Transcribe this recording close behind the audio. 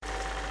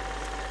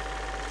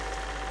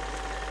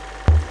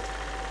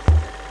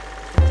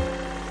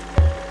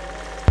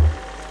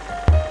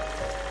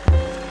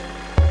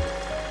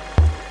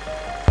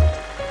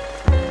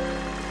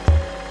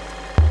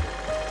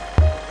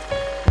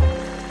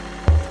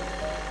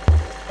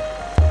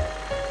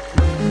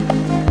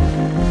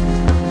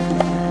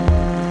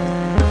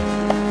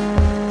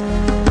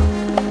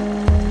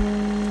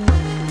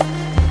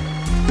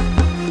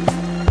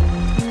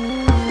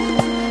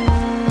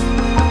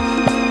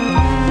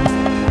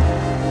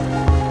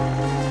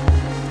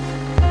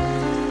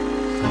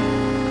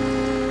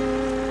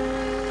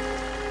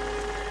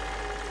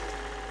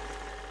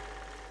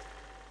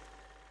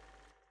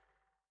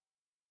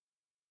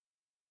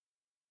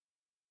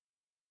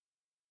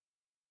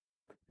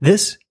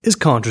This is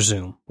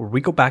ContraZoom, where we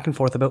go back and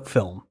forth about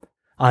film.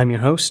 I'm your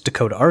host,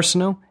 Dakota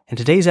Arsenault, and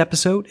today's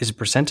episode is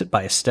presented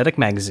by Aesthetic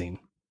Magazine.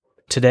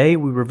 Today,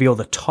 we reveal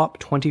the top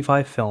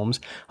 25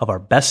 films of our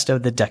Best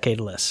of the Decade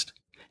list.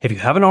 If you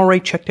haven't already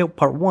checked out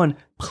part 1,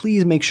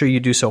 please make sure you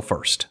do so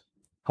first.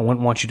 I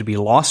wouldn't want you to be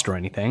lost or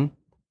anything.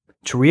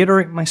 To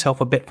reiterate myself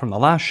a bit from the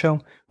last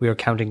show, we are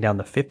counting down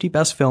the 50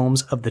 best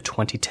films of the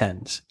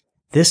 2010s.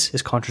 This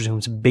is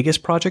ContraZoom's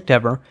biggest project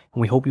ever,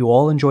 and we hope you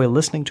all enjoy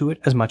listening to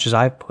it as much as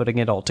I'm putting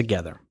it all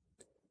together.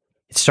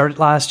 It started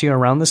last year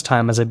around this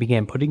time as I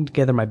began putting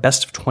together my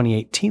best of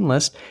 2018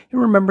 list, and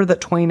remember that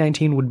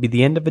 2019 would be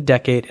the end of a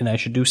decade and I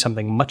should do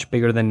something much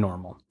bigger than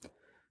normal.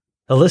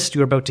 The list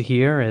you're about to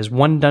hear is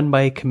one done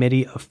by a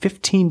committee of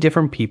 15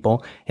 different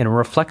people and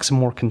reflects a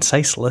more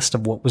concise list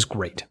of what was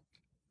great.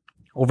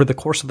 Over the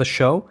course of the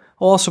show,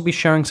 I'll also be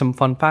sharing some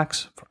fun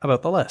facts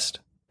about the list.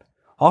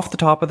 Off the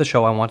top of the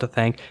show, I want to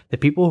thank the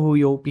people who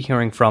you'll be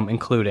hearing from,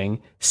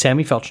 including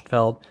Sammy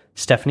Felchenfeld,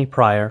 Stephanie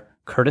Pryor,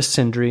 Curtis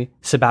Sindri,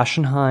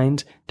 Sebastian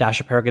Hines,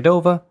 Dasha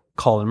Paragadova,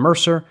 Colin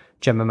Mercer,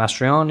 Gemma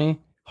Mastriani,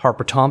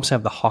 Harper Thompson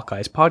of the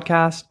Hawkeyes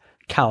podcast,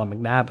 Callum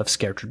McNabb of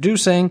Scare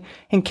Traducing,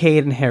 and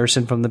Caden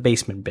Harrison from The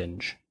Basement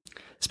Binge.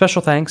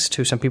 Special thanks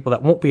to some people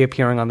that won't be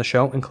appearing on the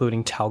show,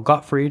 including Tal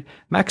Gottfried,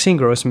 Maxine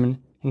Grossman,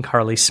 and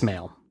Carly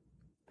Smale.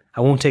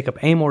 I won't take up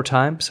any more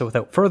time, so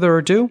without further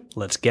ado,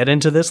 let's get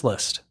into this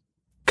list.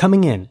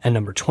 Coming in at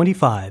number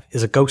 25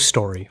 is A Ghost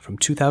Story from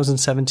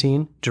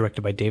 2017,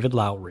 directed by David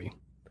Lowery.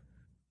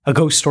 A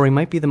Ghost Story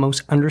might be the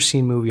most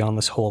underseen movie on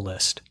this whole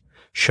list.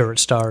 Sure, it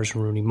stars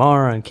Rooney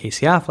Mara and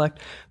Casey Affleck,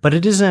 but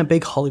it isn't a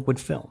big Hollywood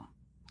film.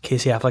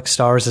 Casey Affleck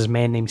stars as a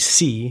man named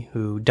C,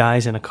 who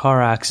dies in a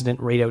car accident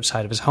right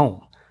outside of his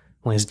home.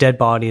 When his dead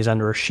body is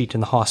under a sheet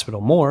in the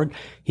hospital morgue,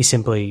 he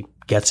simply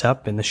gets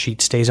up and the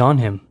sheet stays on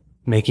him,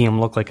 making him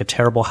look like a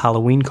terrible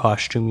Halloween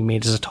costume he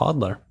made as a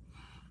toddler.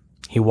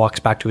 He walks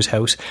back to his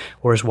house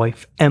where his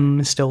wife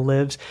M still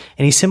lives,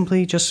 and he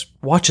simply just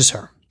watches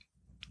her.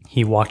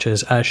 He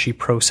watches as she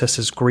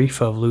processes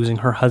grief of losing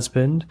her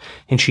husband,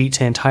 and she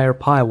eats an entire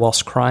pie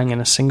whilst crying in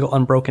a single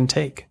unbroken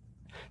take.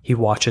 He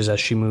watches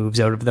as she moves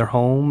out of their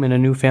home and a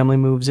new family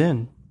moves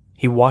in.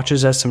 He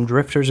watches as some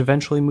drifters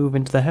eventually move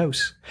into the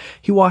house.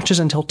 He watches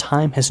until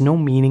time has no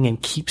meaning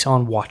and keeps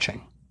on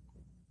watching.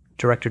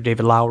 Director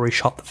David Lowery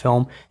shot the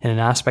film in an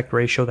aspect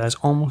ratio that is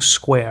almost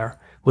square,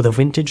 with a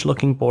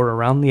vintage-looking border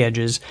around the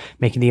edges,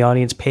 making the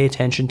audience pay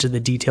attention to the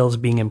details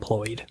being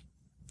employed.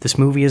 This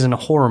movie isn't a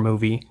horror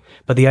movie,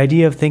 but the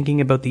idea of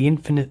thinking about the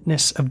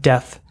infiniteness of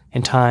death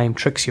and time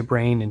tricks your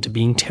brain into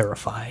being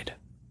terrified.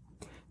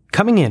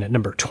 Coming in at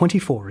number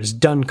 24 is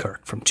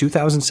Dunkirk from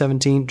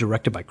 2017,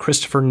 directed by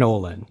Christopher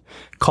Nolan.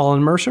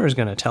 Colin Mercer is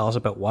going to tell us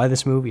about why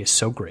this movie is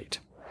so great.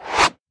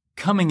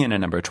 Coming in at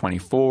number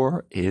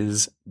 24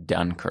 is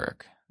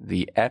Dunkirk,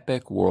 the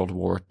epic World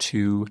War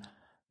II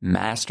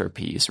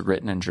masterpiece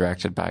written and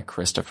directed by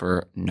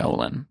Christopher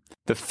Nolan.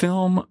 The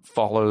film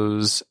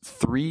follows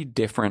 3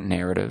 different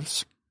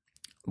narratives.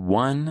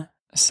 One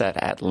set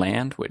at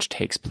land, which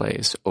takes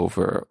place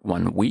over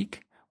 1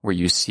 week, where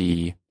you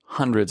see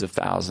hundreds of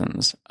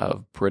thousands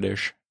of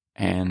British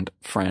and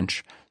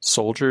French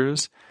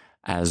soldiers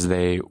as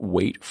they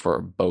wait for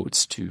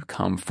boats to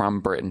come from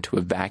Britain to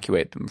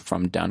evacuate them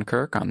from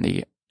Dunkirk on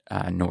the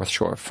north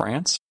shore of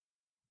France.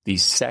 The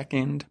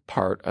second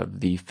part of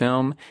the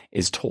film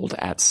is told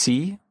at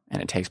sea, and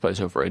it takes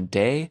place over a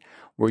day,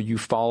 where you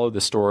follow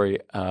the story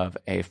of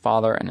a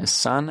father and his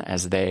son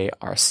as they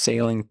are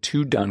sailing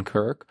to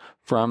Dunkirk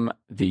from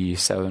the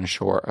southern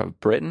shore of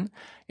Britain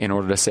in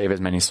order to save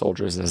as many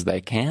soldiers as they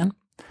can.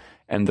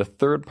 And the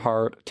third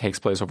part takes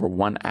place over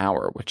 1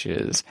 hour, which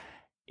is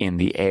in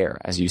the air,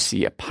 as you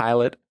see a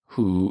pilot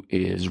who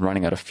is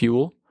running out of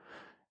fuel,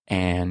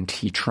 and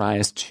he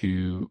tries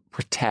to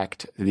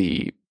protect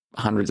the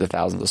hundreds of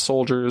thousands of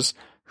soldiers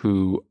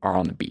who are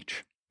on the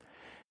beach.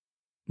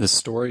 The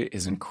story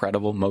is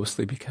incredible,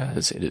 mostly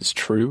because it is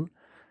true,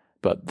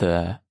 but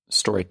the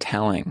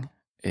storytelling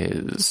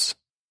is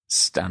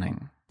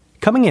stunning.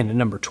 Coming in at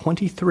number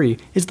 23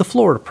 is The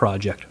Florida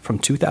Project from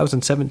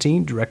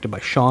 2017, directed by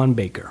Sean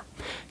Baker.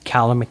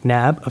 Callum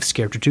McNabb of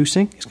Scare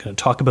Traducing is going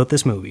to talk about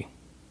this movie.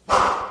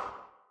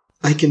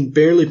 I can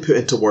barely put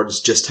into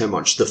words just how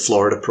much The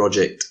Florida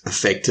Project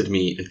affected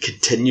me and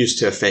continues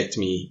to affect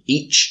me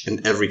each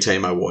and every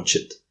time I watch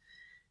it.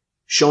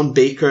 Sean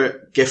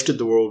Baker gifted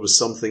the world with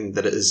something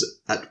that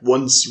is at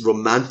once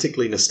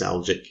romantically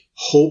nostalgic,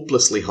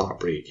 hopelessly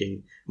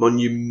heartbreaking,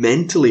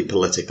 monumentally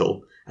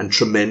political, and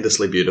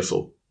tremendously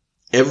beautiful.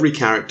 Every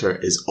character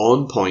is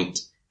on point,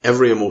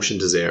 every emotion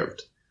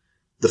deserved.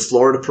 The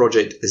Florida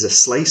Project is a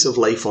slice of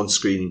life on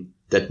screen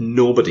that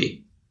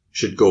nobody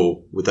should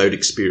go without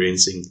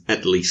experiencing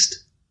at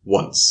least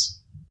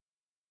once.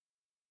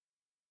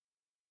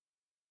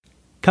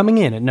 Coming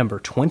in at number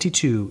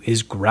 22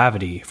 is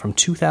Gravity from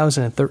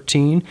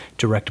 2013,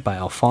 directed by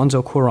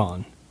Alfonso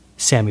Cuarón.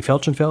 Sammy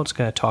Felchenfeld is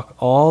going to talk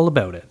all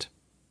about it.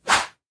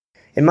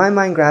 In my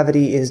mind,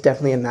 Gravity is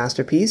definitely a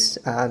masterpiece,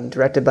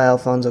 directed by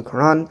Alfonso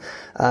Cuarón,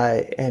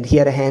 and he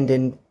had a hand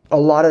in a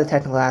lot of the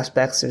technical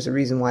aspects. There's a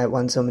reason why it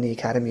won so many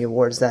Academy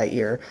Awards that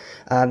year.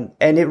 And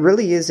it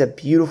really is a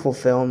beautiful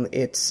film.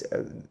 It's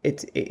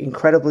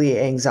incredibly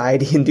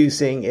anxiety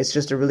inducing. It's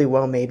just a really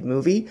well made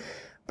movie.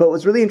 But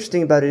what's really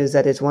interesting about it is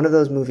that it's one of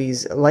those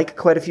movies, like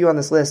quite a few on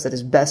this list, that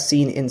is best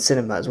seen in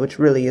cinemas, which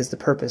really is the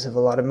purpose of a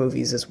lot of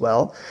movies as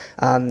well.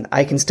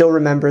 I can still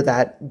remember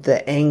that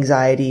the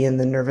anxiety and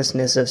the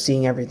nervousness of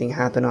seeing everything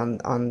happen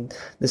on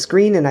the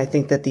screen, and I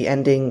think that the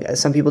ending,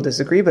 some people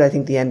disagree, but I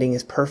think the ending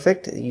is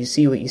perfect. You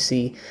see what you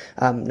see.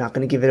 Not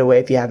going to give it away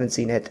if you haven't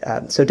seen it.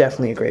 So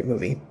definitely a great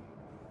movie.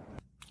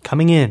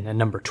 Coming in at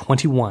number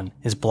 21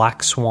 is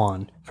Black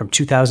Swan from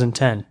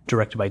 2010,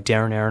 directed by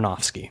Darren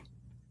Aronofsky.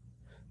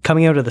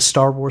 Coming out of the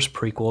Star Wars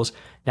prequels,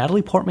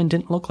 Natalie Portman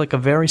didn't look like a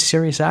very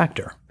serious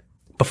actor.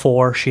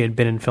 Before, she had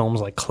been in films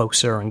like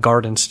Closer and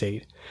Garden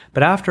State,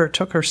 but after it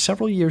took her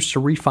several years to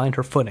refine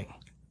her footing.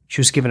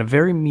 She was given a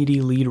very meaty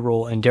lead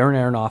role in Darren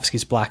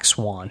Aronofsky's Black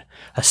Swan,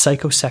 a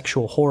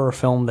psychosexual horror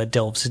film that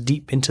delves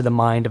deep into the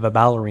mind of a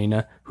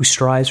ballerina who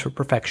strives for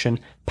perfection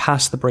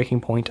past the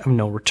breaking point of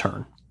no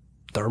return.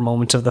 There are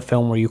moments of the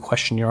film where you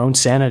question your own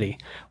sanity,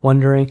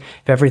 wondering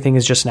if everything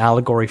is just an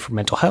allegory for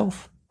mental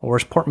health, or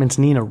is Portman's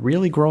Nina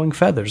really growing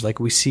feathers like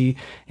we see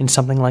in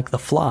something like The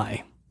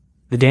Fly?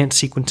 The dance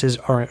sequences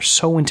are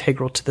so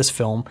integral to this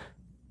film,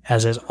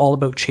 as is all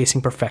about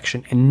chasing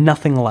perfection, and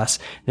nothing less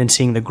than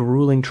seeing the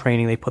grueling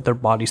training they put their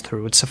bodies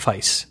through would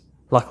suffice.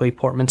 Luckily,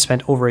 Portman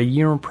spent over a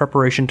year in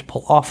preparation to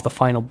pull off the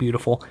final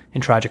beautiful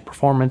and tragic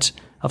performance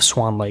of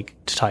Swan Lake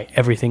to tie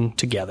everything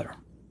together.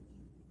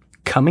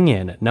 Coming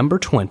in at number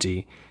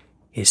 20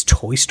 is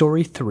Toy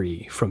Story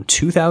 3 from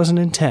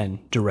 2010,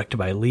 directed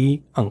by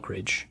Lee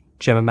Unkrich.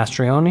 Gemma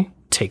Mastriani,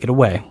 take it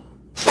away.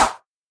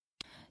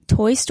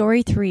 Toy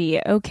Story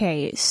 3.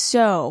 Okay,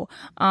 so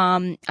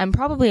I'm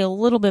probably a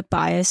little bit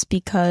biased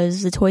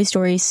because the Toy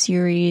Story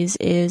series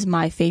is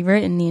my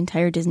favorite in the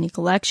entire Disney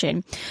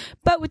collection.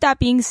 But with that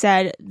being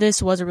said,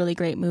 this was a really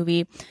great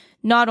movie,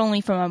 not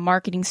only from a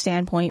marketing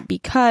standpoint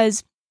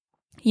because,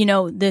 you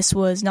know, this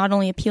was not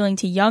only appealing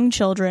to young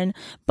children,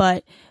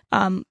 but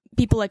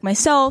people like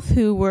myself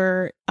who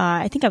were,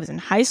 I think I was in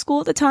high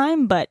school at the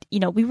time, but, you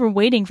know, we were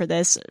waiting for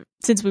this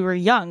since we were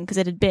young because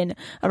it had been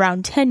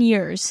around 10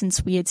 years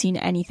since we had seen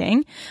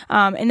anything.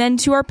 And then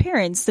to our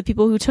parents, the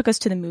people who took us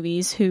to the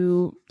movies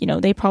who, you know,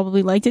 they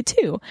probably liked it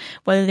too,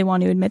 whether they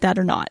want to admit that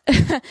or not.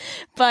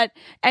 But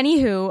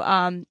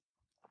anywho,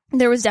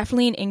 there was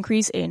definitely an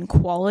increase in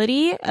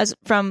quality as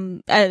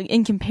from,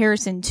 in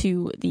comparison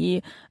to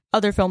the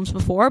other films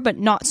before, but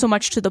not so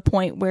much to the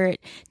point where it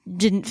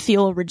didn't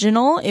feel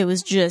original. It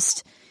was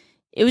just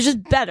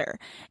better.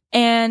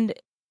 And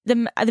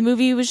the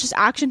movie was just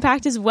action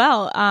packed as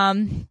well.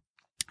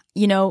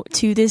 You know,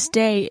 to this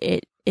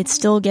day, it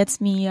still gets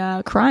me,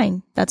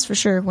 crying. That's for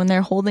sure. When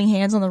they're holding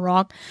hands on the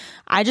rock,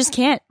 I just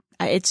can't.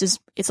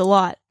 It's a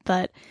lot,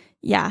 but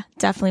yeah,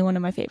 definitely one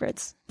of my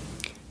favorites.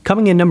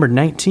 Coming in number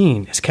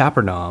 19 is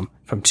Capernaum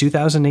from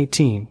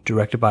 2018,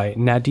 directed by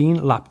Nadine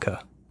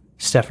Lapka.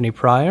 Stephanie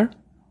Pryor,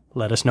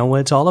 let us know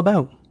what it's all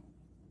about.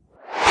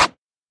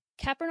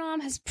 Capernaum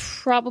has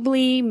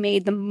probably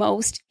made the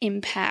most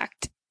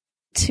impact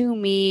to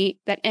me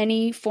that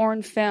any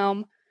foreign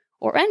film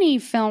or any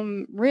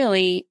film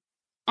really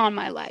on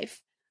my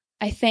life.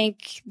 I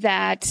think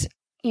that,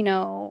 you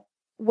know,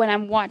 when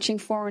I'm watching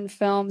foreign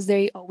films,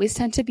 they always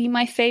tend to be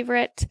my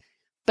favorite,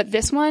 but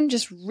this one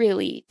just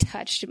really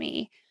touched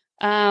me.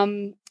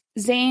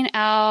 Zayn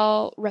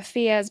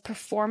al-Rafia's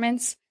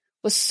performance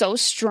was so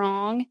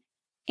strong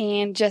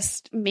and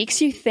just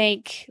makes you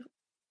think,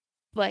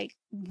 like,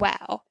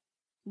 wow,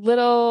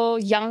 little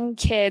young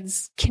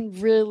kids can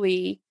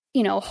really,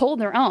 you know, hold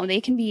their own.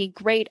 They can be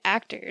great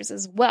actors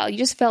as well. You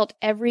just felt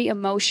every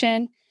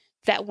emotion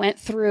that went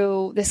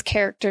through this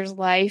character's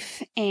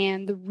life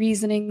and the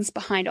reasonings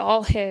behind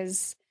all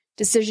his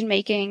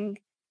decision-making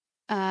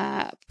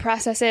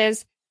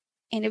processes.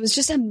 And it was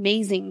just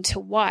amazing to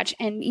watch.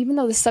 And even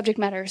though the subject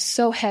matter is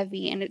so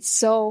heavy and it's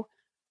so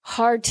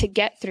hard to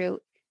get through,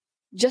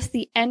 just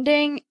the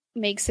ending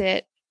makes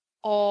it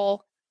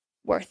all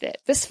worth it.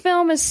 This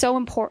film is so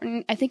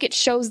important. I think it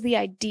shows the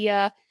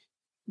idea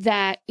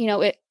that, you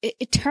know,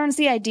 it turns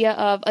the idea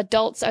of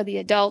adults are the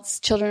adults,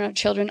 children are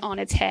children on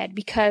its head,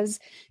 because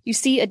you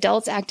see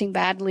adults acting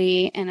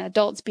badly and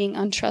adults being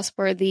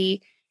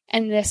untrustworthy,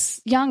 and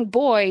this young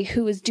boy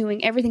who is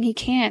doing everything he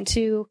can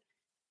to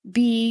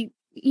be,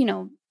 you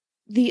know,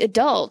 the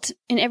adult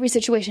in every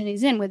situation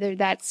he's in, whether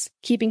that's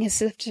keeping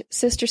his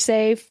sister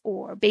safe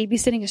or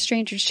babysitting a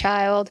stranger's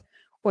child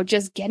or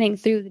just getting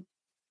through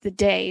the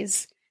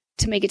days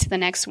to make it to the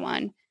next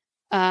one.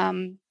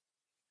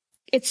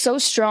 It's so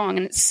strong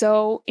and it's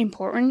so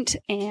important.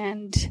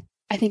 And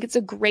I think it's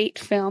a great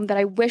film that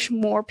I wish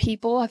more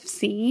people have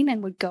seen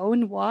and would go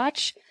and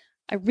watch.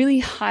 I really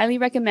highly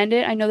recommend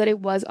it. I know that it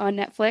was on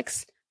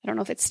Netflix. I don't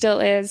know if it still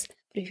is,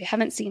 but if you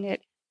haven't seen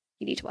it,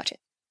 you need to watch it.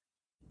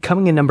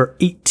 Coming in number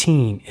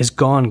 18 is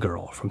Gone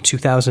Girl from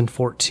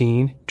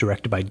 2014,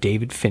 directed by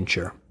David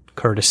Fincher.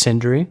 Curtis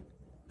Sindri,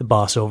 the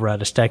boss over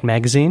at Aesthetic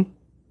Magazine,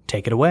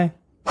 take it away.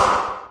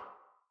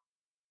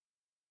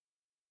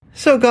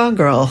 So Gone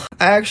Girl,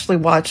 I actually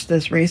watched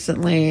this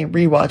recently,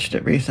 rewatched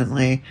it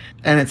recently,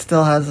 and it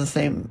still has the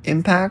same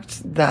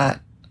impact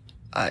that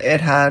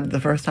it had the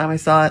first time I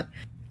saw it.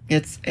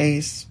 It's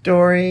a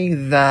story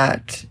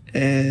that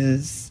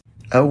is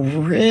a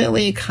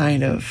really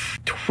kind of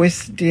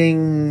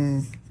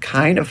twisting,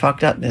 kind of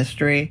fucked up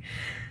mystery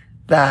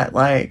that,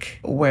 like,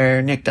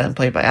 where Nick Dunn,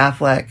 played by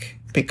Affleck,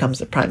 becomes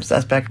the prime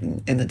suspect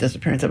in the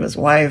disappearance of his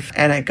wife,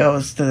 and it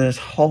goes through this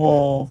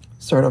whole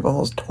sort of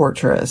almost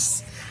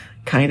torturous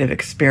kind of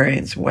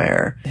experience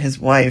where his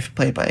wife,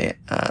 played by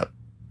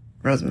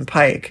Rosamund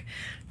Pike,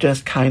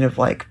 just kind of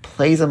like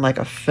plays him like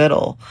a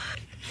fiddle.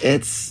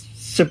 It's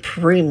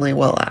supremely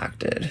well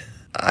acted.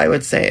 I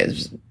would say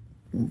it's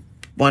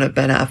one of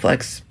Ben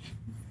Affleck's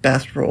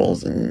best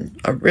roles in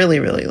a really,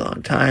 really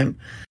long time.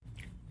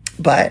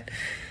 But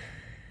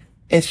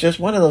it's just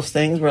one of those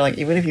things where, like,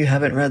 even if you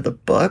haven't read the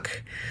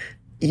book,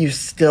 you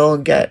still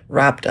get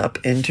wrapped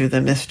up into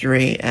the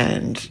mystery,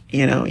 and,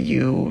 you know,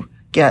 you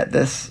get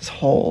this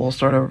whole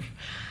sort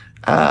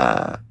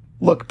of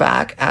look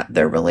back at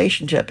their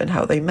relationship and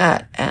how they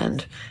met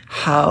and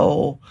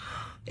how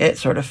it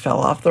sort of fell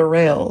off the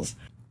rails.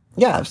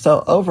 Yeah,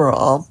 so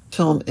overall,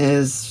 film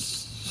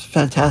is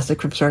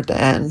fantastic from start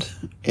to end.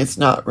 It's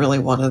not really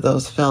one of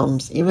those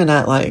films, even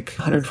at like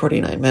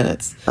 149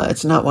 minutes,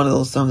 it's not one of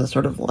those films that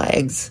sort of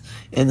lags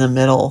in the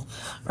middle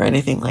or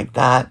anything like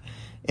that.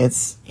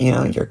 It's, you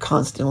know, you're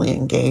constantly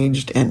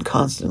engaged and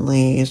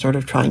constantly sort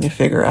of trying to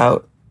figure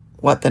out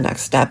what the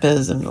next step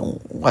is and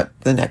what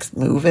the next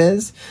move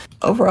is.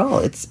 Overall,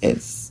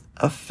 it's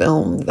a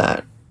film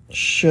that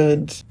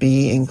should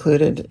be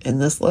included in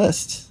this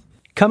list.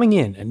 Coming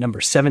in at number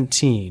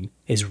 17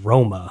 is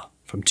Roma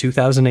from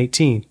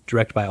 2018,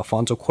 directed by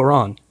Alfonso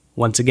Cuarón.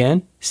 Once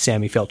again,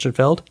 Sammy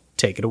Felchenfeld,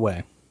 take it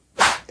away.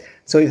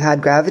 So we've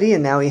had Gravity,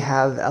 and now we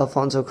have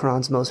Alfonso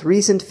Cuarón's most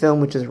recent film,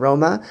 which is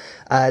Roma.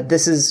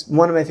 This is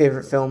one of my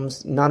favorite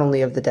films, not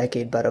only of the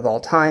decade, but of all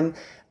time.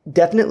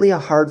 Definitely a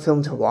hard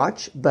film to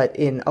watch, but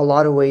in a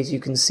lot of ways you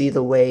can see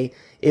the way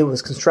it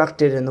was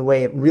constructed and the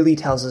way it really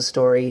tells a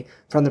story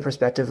from the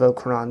perspective of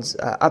Cuarón's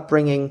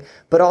upbringing,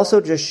 but also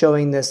just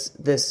showing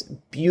this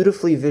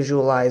beautifully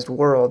visualized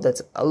world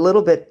that's a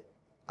little bit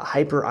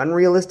hyper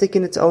unrealistic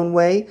in its own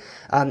way,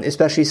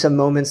 especially some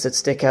moments that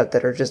stick out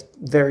that are just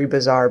very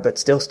bizarre but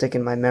still stick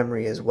in my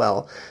memory as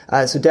well.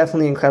 So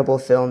definitely incredible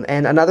film,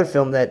 and another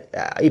film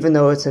that even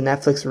though it's a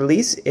Netflix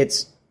release,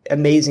 it's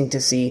amazing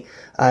to see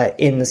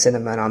in the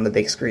cinema and on the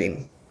big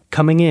screen.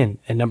 Coming in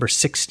at number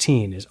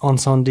 16 is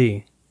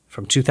Incendie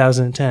from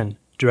 2010,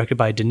 directed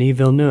by Denis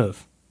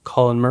Villeneuve.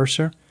 Colin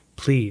Mercer,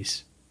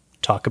 please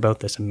talk about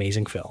this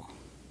amazing film.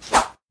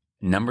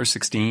 Number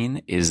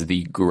 16 is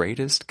the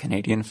greatest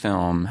Canadian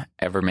film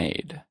ever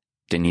made,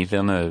 Denis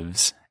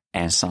Villeneuve's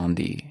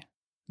Incendie.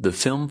 The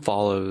film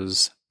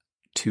follows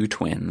two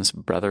twins,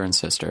 brother and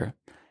sister,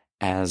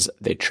 as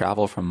they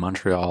travel from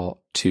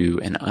Montreal to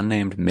an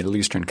unnamed Middle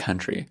Eastern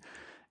country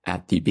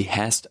at the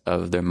behest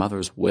of their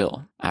mother's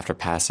will. After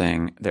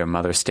passing, their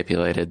mother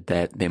stipulated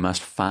that they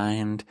must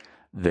find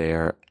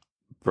their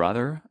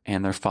brother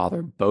and their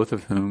father, both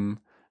of whom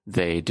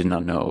they did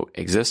not know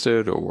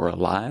existed or were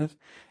alive,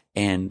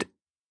 and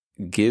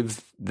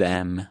give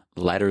them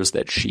letters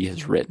that she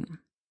has written.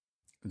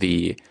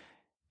 The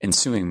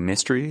ensuing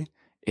mystery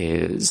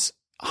is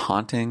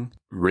haunting,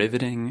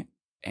 riveting,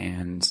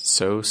 and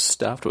so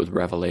stuffed with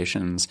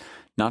revelations,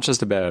 not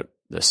just about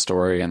the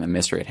story and the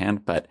mystery at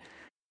hand, but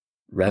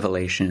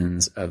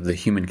revelations of the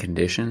human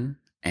condition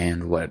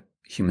and what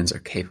humans are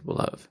capable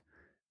of.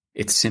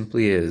 It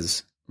simply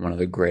is one of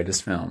the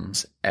greatest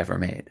films ever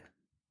made.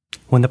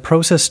 When the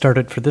process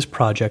started for this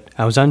project,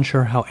 I was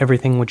unsure how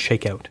everything would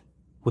shake out.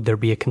 Would there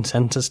be a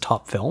consensus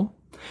top film?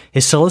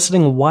 Is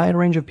soliciting a wide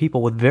range of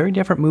people with very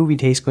different movie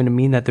tastes going to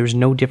mean that there's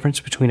no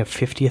difference between a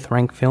 50th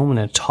ranked film and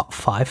a top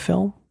 5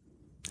 film?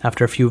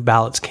 After a few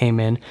ballots came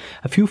in,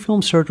 a few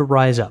films started to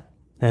rise up.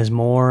 As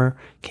more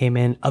came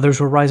in, others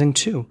were rising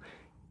too.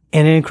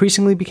 And it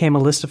increasingly became a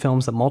list of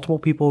films that multiple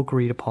people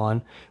agreed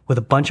upon, with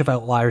a bunch of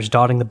outliers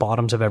dotting the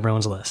bottoms of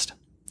everyone's list.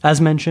 As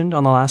mentioned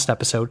on the last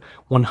episode,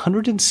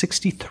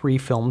 163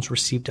 films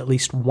received at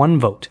least one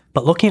vote.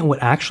 But looking at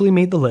what actually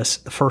made the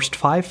list, the first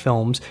 5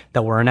 films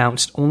that were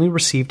announced only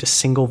received a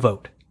single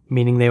vote,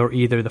 meaning they were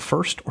either the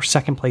first or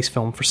second place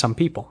film for some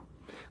people.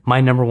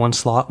 My number 1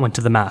 slot went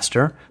to The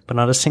Master, but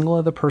not a single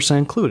other person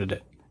included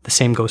it. The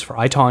same goes for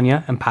I,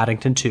 Tonya and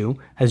Paddington 2,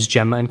 as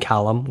Gemma and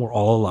Callum were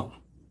all alone.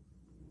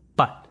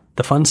 But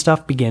the fun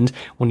stuff begins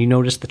when you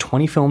notice the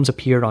 20 films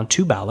appeared on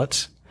 2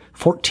 ballots,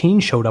 14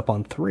 showed up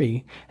on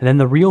 3, and then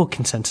the real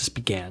consensus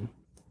began.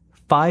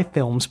 5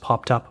 films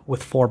popped up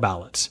with 4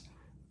 ballots,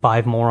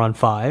 5 more on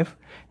 5,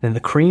 then the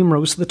cream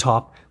rose to the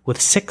top with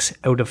 6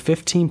 out of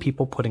 15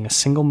 people putting a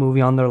single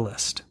movie on their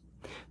list.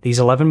 These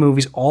 11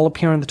 movies all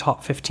appear in the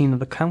top 15 of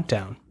the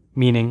countdown,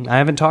 meaning I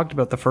haven't talked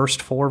about the first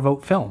 4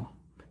 vote film.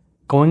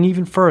 Going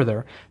even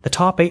further, the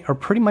top 8 are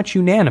pretty much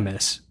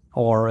unanimous,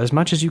 or as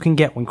much as you can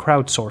get when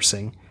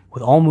crowdsourcing,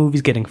 with all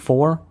movies getting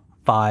 4,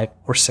 5,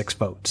 or 6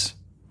 votes.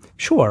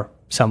 Sure,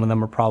 Some of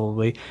them are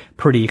probably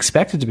pretty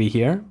expected to be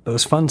here, but it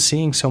was fun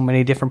seeing so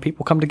many different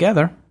people come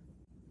together.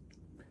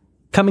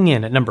 Coming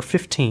in at number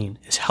 15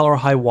 is Hell or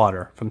High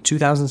Water from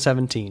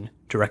 2017,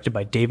 directed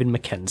by David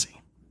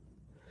Mackenzie.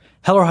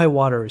 Hell or High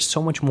Water is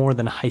so much more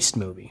than a heist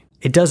movie.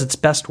 It does its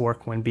best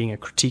work when being a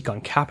critique on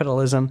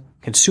capitalism,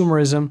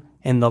 consumerism,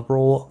 and the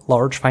role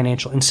large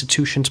financial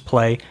institutions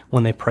play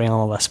when they prey on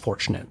the less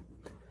fortunate.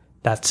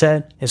 That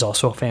said, it's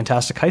also a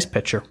fantastic heist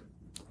picture.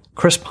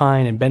 Chris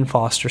Pine and Ben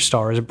Foster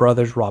star as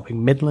brothers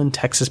robbing Midland,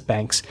 Texas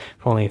banks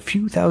for only a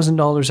few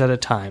 $1,000s at a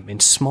time in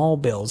small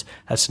bills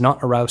as to not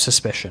arouse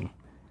suspicion.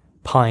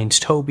 Pine's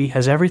Toby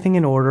has everything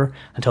in order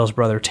until his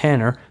brother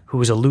Tanner,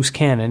 who is a loose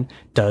cannon,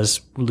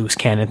 does loose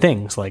cannon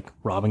things like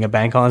robbing a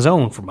bank on his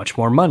own for much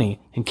more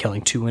money and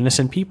killing 2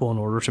 innocent people in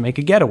order to make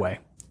a getaway.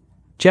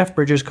 Jeff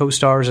Bridges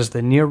co-stars as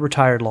the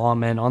near-retired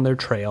lawmen on their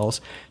trails,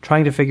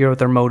 trying to figure out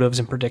their motives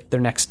and predict their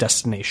next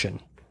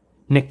destination.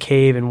 Nick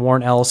Cave and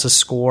Warren Ellis'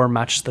 score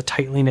matches the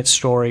tightly knit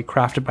story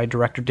crafted by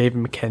director David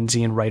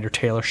Mackenzie and writer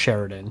Taylor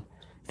Sheridan.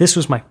 This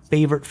was my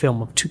favorite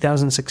film of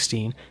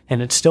 2016,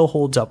 and it still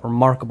holds up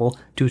remarkable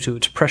due to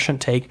its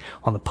prescient take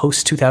on the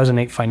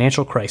post-2008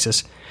 financial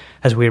crisis,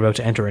 as we are about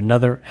to enter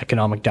another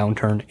economic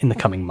downturn in the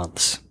coming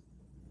months.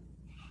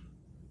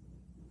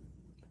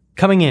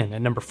 Coming in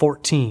at number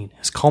 14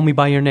 is Call Me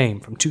By Your Name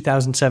from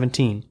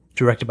 2017,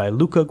 directed by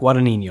Luca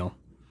Guadagnino.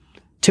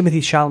 Timothée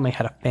Chalamet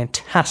had a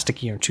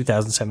fantastic year in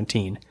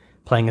 2017,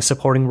 playing a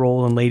supporting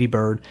role in Lady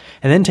Bird,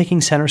 and then taking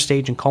center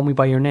stage in Call Me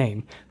By Your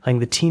Name, playing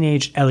the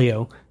teenage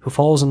Elio who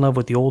falls in love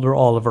with the older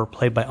Oliver,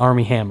 played by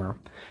Armie Hammer.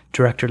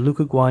 Director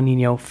Luca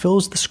Guadagnino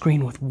fills the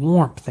screen with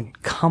warmth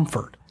and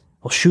comfort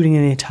while shooting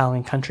in the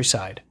Italian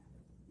countryside.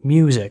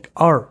 Music,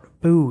 art,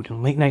 food,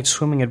 and late-night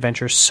swimming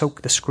adventures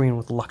soak the screen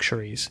with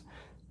luxuries.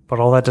 But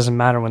all that doesn't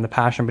matter when the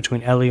passion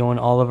between Elio and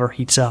Oliver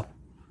heats up.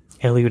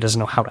 Elio doesn't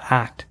know how to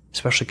act,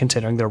 especially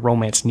considering their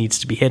romance needs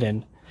to be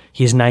hidden.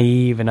 He is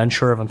naive and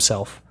unsure of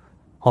himself.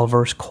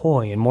 Oliver is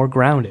coy and more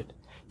grounded,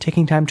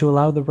 taking time to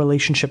allow the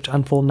relationship to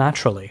unfold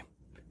naturally.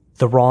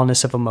 The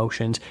rawness of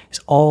emotions is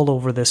all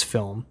over this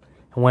film,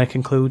 and when it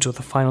concludes with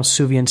the final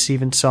Sufjan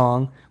Stevens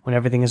song, when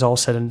everything is all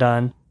said and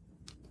done,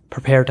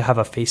 prepare to have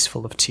a face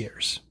full of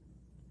tears.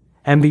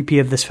 MVP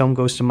of this film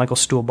goes to Michael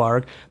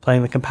Stuhlbarg,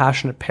 playing the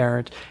compassionate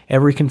parent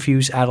every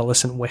confused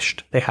adolescent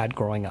wished they had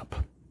growing up.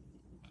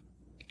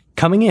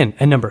 Coming in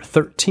at number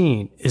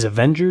 13 is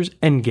Avengers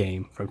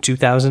Endgame from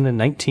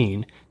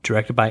 2019,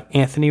 directed by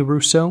Anthony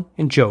Russo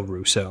and Joe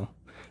Russo.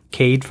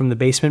 Cade from the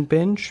Basement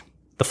Binge,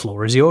 the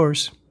floor is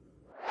yours.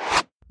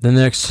 The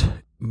next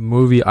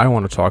movie I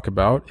want to talk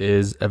about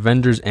is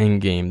Avengers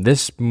Endgame.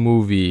 This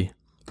movie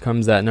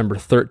comes at number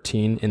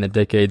 13 in the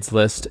Decades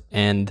list,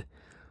 and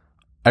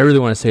I really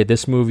want to say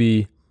this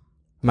movie,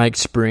 my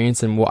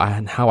experience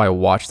and how I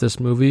watched this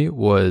movie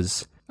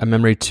was a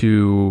memory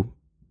to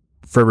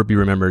forever be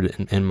remembered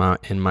in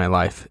my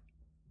life.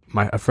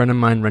 A friend of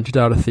mine rented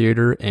out a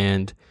theater,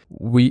 and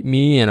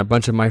me and a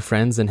bunch of my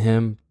friends and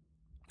him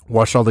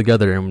watched all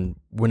together. And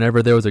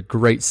whenever there was a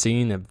great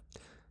scene of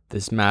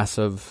this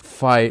massive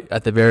fight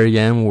at the very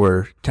end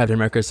where Captain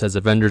America says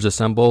 "Avengers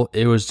Assemble,"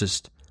 it was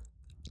just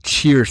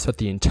cheers throughout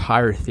the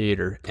entire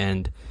theater.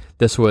 And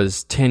this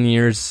was 10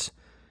 years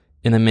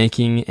in the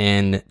making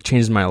and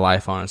changed my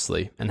life,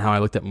 honestly, and how I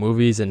looked at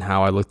movies and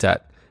how I looked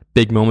at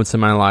big moments in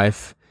my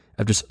life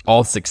of just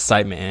all this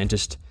excitement.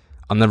 And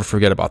I'll never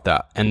forget about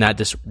that. And that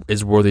just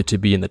is worthy to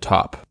be in the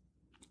top.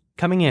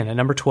 Coming in at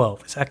number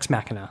 12 is Ex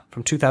Machina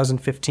from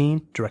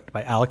 2015, directed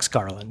by Alex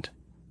Garland.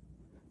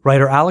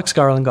 Writer Alex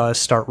Garland got his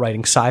start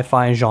writing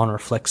sci-fi and genre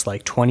flicks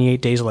like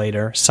 28 Days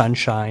Later,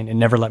 Sunshine, and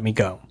Never Let Me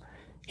Go.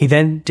 He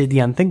then did the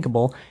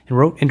unthinkable and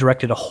wrote and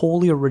directed a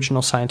wholly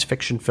original science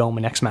fiction film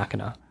in Ex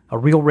Machina, a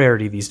real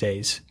rarity these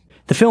days.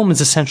 The film is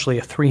essentially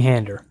a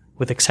three-hander,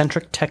 with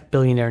eccentric tech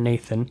billionaire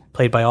Nathan,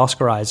 played by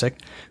Oscar Isaac,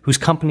 whose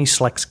company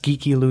selects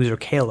geeky loser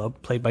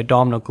Caleb, played by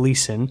Domhnall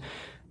Gleeson,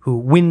 who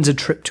wins a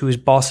trip to his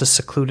boss's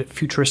secluded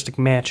futuristic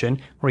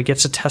mansion where he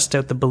gets to test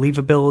out the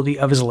believability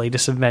of his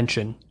latest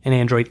invention, an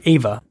android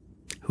Ava,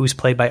 who is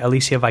played by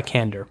Alicia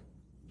Vikander.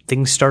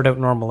 Things start out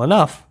normal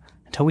enough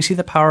until we see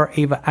the power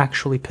Ava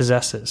actually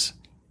possesses,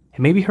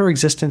 and maybe her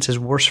existence is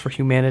worse for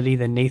humanity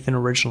than Nathan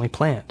originally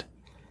planned.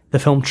 The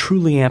film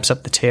truly amps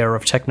up the terror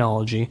of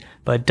technology,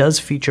 but it does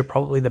feature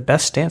probably the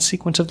best dance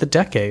sequence of the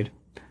decade.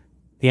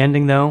 The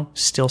ending, though,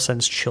 still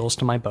sends chills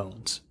to my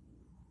bones.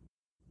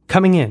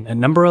 Coming in at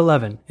number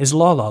 11 is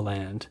La La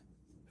Land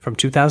from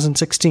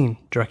 2016,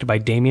 directed by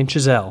Damien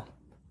Chazelle.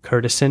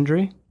 Curtis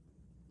Sindri,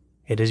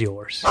 it is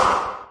yours.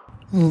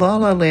 La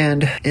La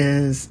Land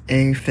is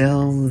a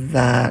film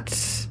that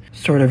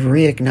sort of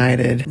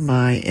reignited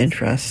my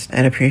interest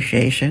and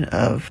appreciation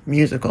of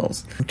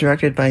musicals.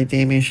 Directed by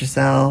Damien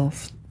Chazelle,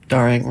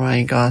 starring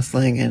Ryan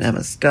Gosling and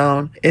Emma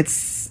Stone.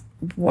 It's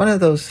one of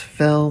those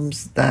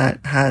films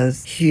that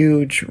has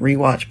huge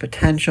rewatch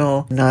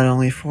potential, not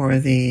only for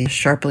the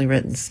sharply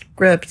written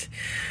script,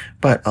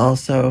 but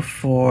also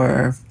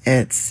for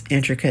its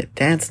intricate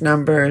dance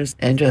numbers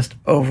and just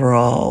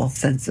overall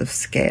sense of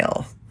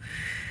scale.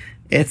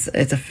 It's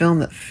a film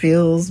that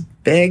feels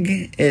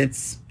big.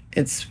 It's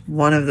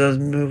one of those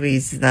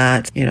movies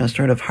that,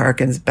 sort of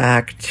harkens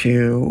back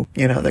to,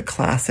 the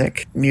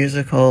classic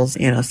musicals,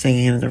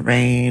 Singing in the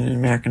Rain and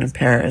American in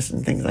Paris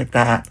and things like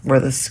that, where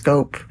the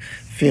scope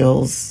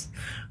feels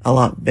a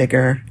lot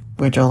bigger,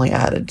 which only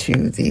added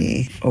to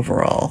the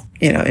overall,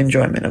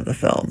 enjoyment of the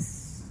film.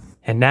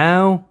 And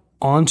now,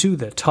 on to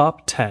the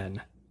top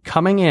 10.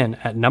 Coming in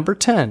at number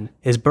 10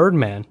 is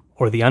Birdman,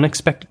 or The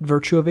Unexpected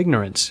Virtue of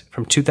Ignorance,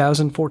 from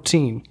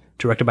 2014,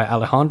 directed by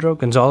Alejandro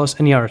Gonzalez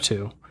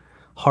Iñárritu.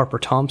 Harper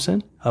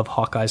Thompson of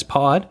Hawkeye's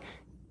Pod,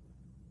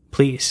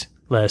 please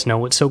let us know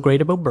what's so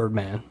great about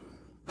Birdman.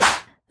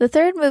 The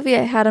third movie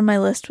I had on my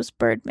list was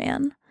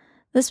Birdman.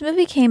 This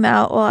movie came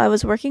out while I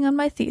was working on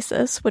my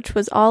thesis, which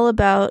was all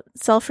about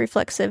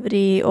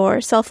self-reflexivity or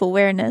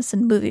self-awareness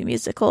in movie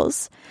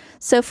musicals.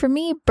 So for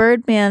me,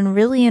 Birdman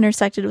really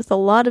intersected with a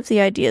lot of the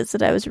ideas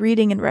that I was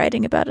reading and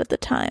writing about at the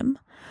time.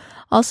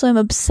 Also, I'm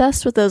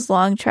obsessed with those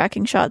long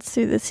tracking shots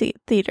through the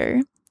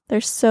theater.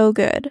 They're so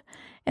good.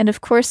 And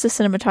of course, the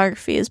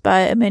cinematography is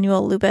by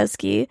Emmanuel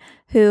Lubezki,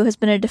 who has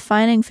been a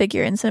defining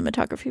figure in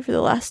cinematography for the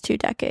last 2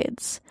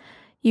 decades.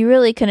 You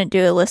really couldn't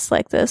do a list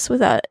like this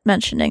without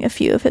mentioning a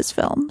few of his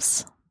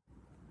films.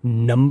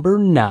 Number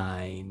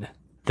 9,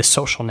 The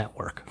Social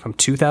Network, from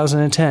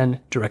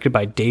 2010, directed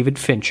by David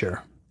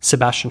Fincher.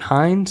 Sebastian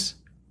Hines,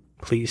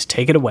 please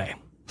take it away.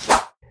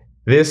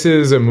 This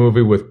is a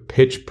movie with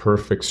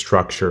pitch-perfect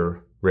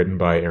structure, written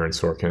by Aaron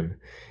Sorkin.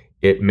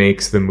 It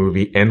makes the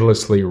movie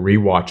endlessly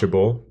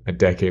rewatchable a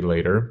decade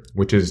later,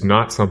 which is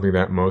not something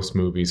that most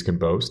movies can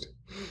boast.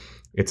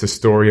 It's a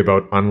story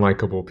about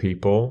unlikable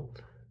people,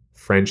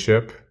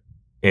 friendship,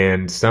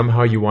 and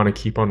somehow you want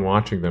to keep on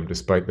watching them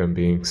despite them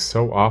being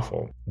so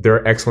awful. There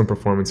are excellent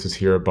performances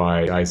here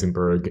by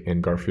Eisenberg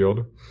and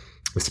Garfield,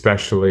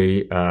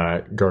 especially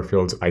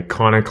Garfield's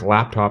iconic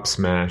laptop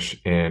smash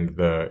and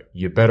the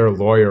 "you better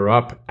lawyer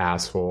up,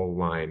 asshole"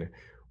 line,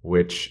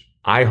 which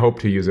I hope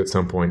to use at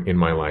some point in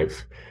my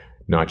life.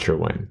 Not sure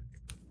when.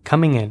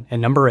 Coming in at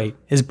number 8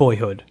 is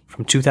Boyhood,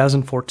 from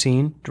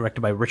 2014, directed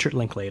by Richard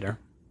Linklater.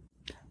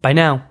 By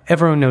now,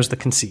 everyone knows the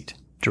conceit.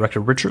 Director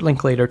Richard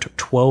Linklater took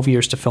 12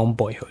 years to film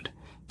Boyhood,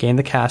 getting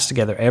the cast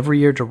together every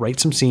year to write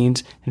some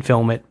scenes and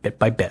film it bit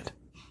by bit.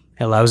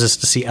 It allows us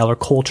to see Eller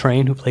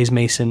Coltrane, who plays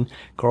Mason,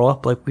 grow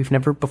up like we've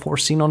never before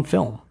seen on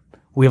film.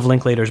 We have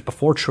Linklater's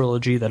Before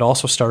trilogy that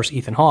also stars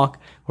Ethan Hawke,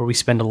 where we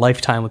spend a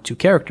lifetime with 2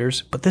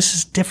 characters, but this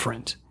is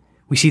different.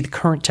 We see the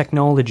current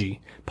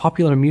technology,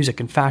 popular music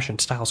and fashion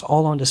styles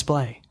all on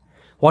display.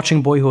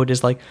 Watching Boyhood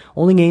is like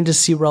only getting to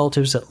see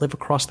relatives that live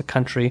across the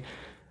country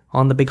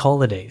on the big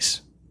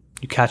holidays.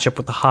 You catch up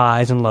with the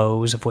highs and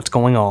lows of what's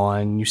going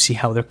on, you see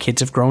how their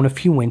kids have grown a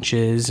few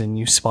inches, and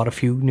you spot a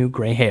few new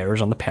gray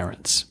hairs on the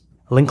parents.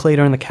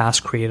 Linklater and the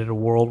cast created a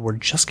world where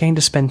just getting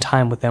to spend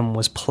time with them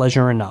was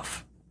pleasure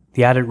enough.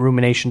 The added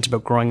ruminations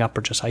about growing up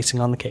are just icing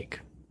on the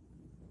cake.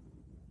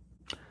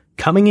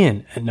 Coming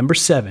in at number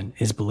 7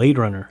 is Blade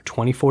Runner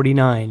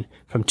 2049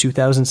 from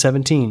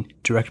 2017,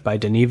 directed by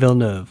Denis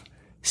Villeneuve.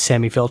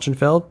 Sammy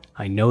Felchenfeld,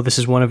 I know this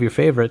is one of your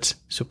favorites,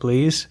 so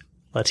please,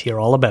 let's hear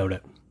all about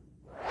it.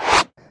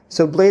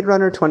 So Blade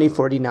Runner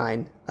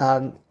 2049.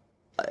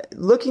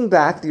 Looking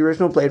back, the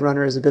original Blade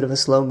Runner is a bit of a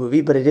slow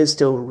movie, but it is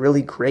still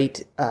really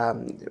great,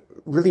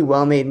 really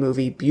well-made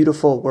movie,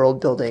 beautiful world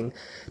building.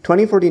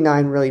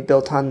 2049 really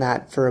built on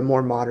that for a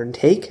more modern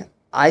take.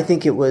 I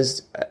think it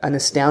was an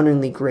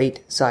astoundingly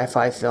great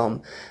sci-fi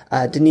film.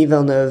 Denis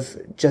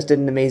Villeneuve just did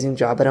an amazing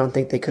job. I don't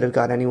think they could have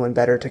got anyone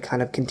better to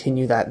kind of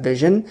continue that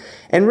vision.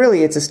 And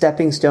really, it's a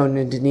stepping stone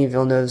in Denis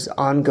Villeneuve's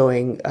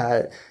ongoing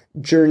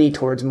journey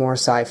towards more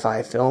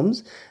sci-fi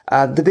films.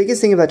 The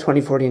biggest thing about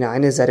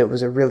 2049 is that it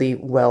was a really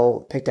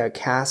well picked out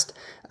cast.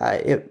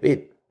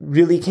 It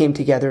really came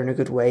together in a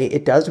good way.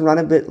 It does run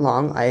a bit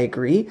long, I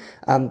agree,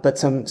 but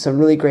some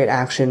really great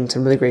action,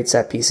 some really great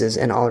set pieces,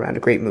 and all around a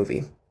great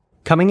movie.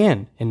 Coming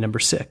in number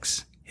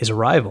 6 is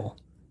Arrival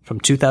from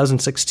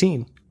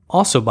 2016,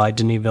 also by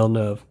Denis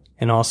Villeneuve,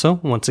 and also,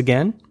 once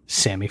again,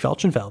 Sammy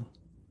Felchenfeld.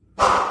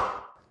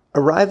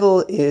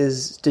 Arrival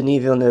is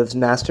Denis Villeneuve's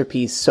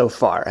masterpiece so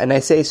far, and I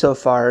say so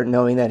far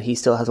knowing that he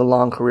still has a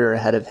long career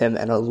ahead of him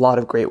and a lot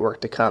of great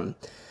work to come.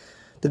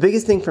 The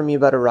biggest thing for me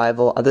about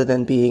Arrival, other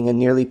than being a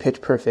nearly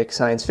pitch-perfect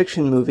science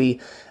fiction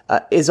movie,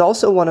 is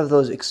also one of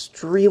those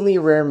extremely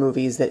rare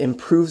movies that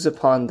improves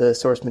upon the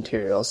source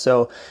material.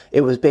 So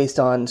it was based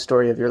on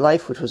Story of Your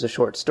Life, which was a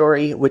short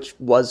story, which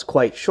was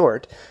quite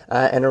short.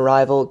 And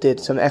Arrival did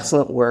some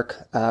excellent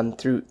work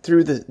through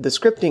the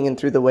scripting and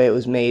through the way it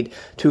was made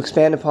to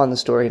expand upon the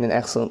story in an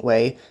excellent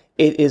way.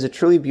 It is a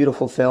truly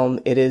beautiful film.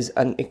 It is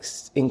an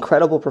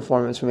incredible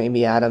performance from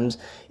Amy Adams.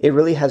 It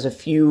really has a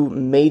few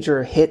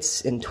major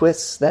hits and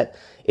twists that,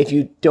 if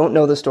you don't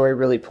know the story,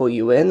 really pull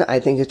you in. I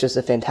think it's just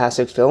a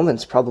fantastic film, and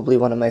it's probably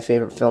one of my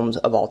favorite films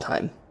of all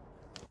time.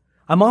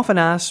 I'm often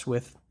asked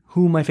with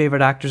who my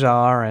favorite actors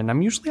are, and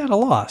I'm usually at a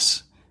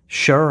loss.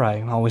 Sure,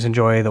 I always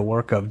enjoy the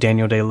work of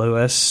Daniel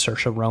Day-Lewis,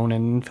 Saoirse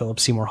Ronan,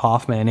 Philip Seymour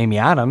Hoffman, and Amy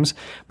Adams,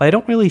 but I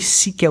don't really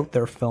seek out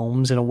their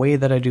films in a way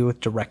that I do with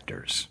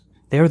directors.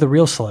 They are the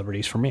real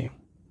celebrities for me.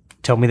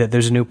 Tell me that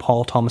there's a new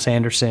Paul Thomas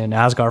Anderson,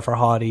 Asghar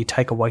Farhadi,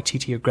 Taika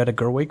Waititi, or Greta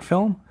Gerwig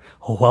film?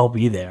 Oh, I'll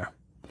be there.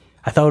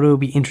 I thought it would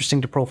be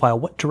interesting to profile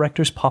what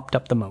directors popped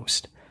up the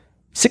most.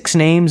 6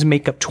 names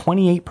make up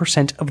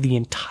 28% of the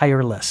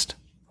entire list,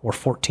 or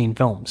 14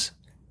 films.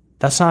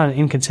 That's not an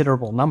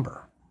inconsiderable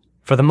number.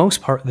 For the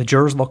most part, the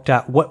jurors looked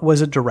at what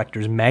was a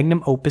director's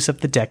magnum opus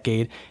of the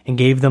decade and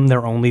gave them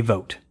their only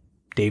vote.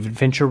 David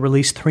Fincher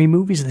released 3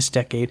 movies this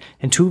decade,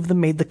 and 2 of them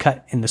made the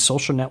cut in The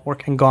Social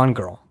Network and Gone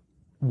Girl.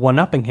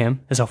 One-upping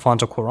him is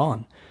Alfonso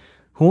Cuarón,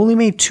 who only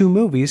made 2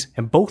 movies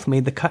and both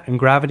made the cut in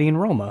Gravity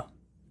and Roma.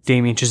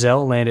 Damien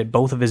Chazelle landed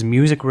both of his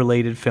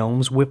music-related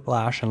films,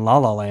 Whiplash and La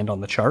La Land,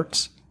 on the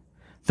charts.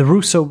 The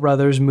Russo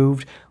brothers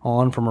moved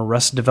on from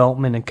Arrested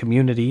Development and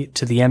Community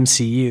to the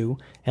MCU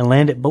and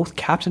landed both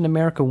Captain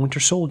America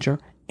Winter Soldier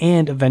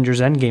and Avengers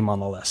Endgame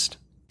on the list.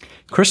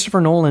 Christopher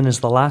Nolan is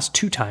the last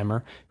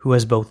two-timer who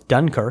has both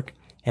Dunkirk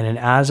and an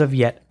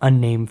as-of-yet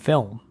unnamed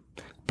film.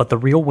 But the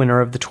real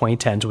winner of the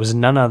 2010s was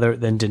none other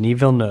than Denis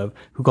Villeneuve,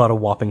 who got a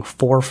whopping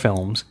 4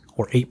 films,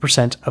 or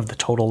 8% of the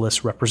total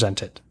list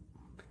represented.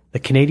 The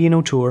Canadian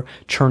auteur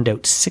churned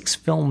out 6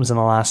 films in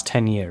the last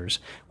 10 years,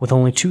 with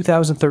only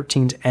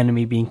 2013's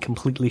Enemy being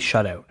completely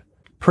shut out.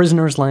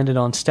 Prisoners landed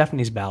on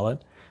Stephanie's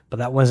ballot, but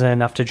that wasn't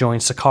enough to join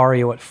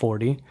Sicario at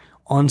 40,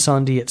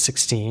 Ensandi at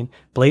 16,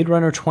 Blade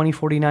Runner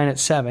 2049 at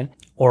 7,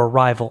 or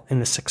Arrival in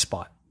the 6th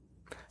spot.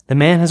 The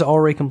man has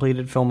already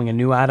completed filming a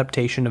new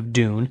adaptation of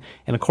Dune,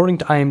 and according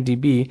to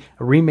IMDb,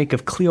 a remake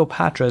of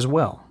Cleopatra as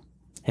well.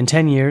 In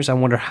 10 years, I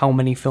wonder how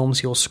many films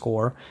he'll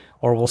score,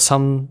 or will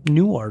some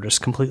new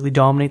artist completely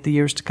dominate the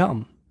years to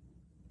come?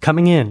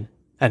 Coming in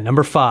at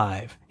number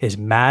 5 is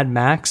Mad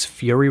Max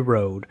Fury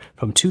Road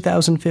from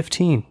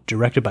 2015,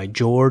 directed by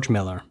George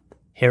Miller.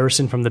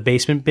 Harrison from the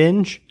Basement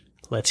Binge,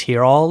 let's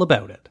hear all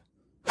about it.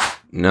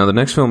 Now, the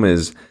next film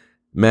is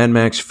Mad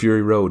Max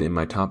Fury Road in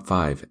my top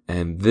 5,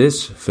 and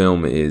this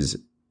film is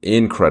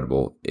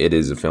incredible. It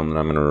is a film that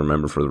I'm going to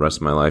remember for the rest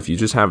of my life. You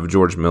just have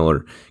George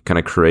Miller kind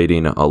of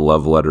creating a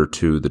love letter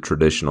to the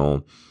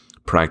traditional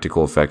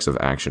practical effects of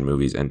action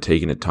movies and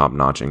taking it top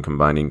notch and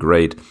combining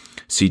great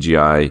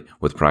CGI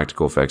with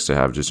practical effects to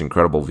have just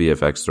incredible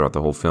VFX throughout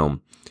the whole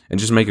film and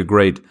just make a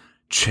great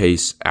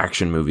chase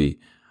action movie.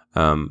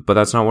 But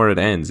that's not where it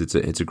ends. It's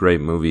a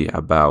great movie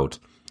about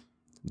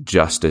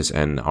justice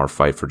and our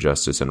fight for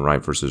justice and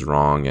right versus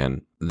wrong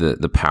and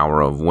the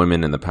power of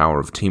women and the power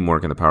of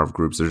teamwork and the power of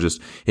groups. There's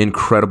just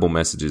incredible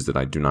messages that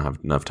I do not have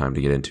enough time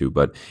to get into,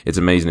 but it's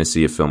amazing to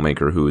see a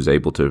filmmaker who is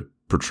able to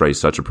portray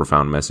such a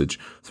profound message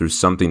through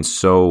something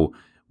so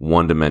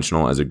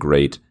one-dimensional as a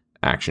great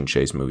action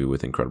chase movie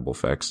with incredible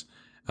effects.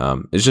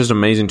 It's just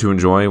amazing to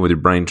enjoy with your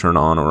brain turned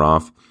on or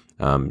off.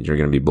 You're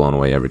going to be blown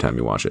away every time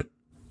you watch it.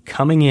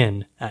 Coming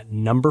in at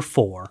number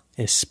 4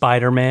 is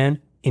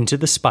Spider-Man Into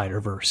the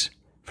Spider-Verse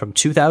from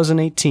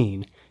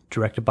 2018,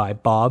 directed by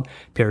Bob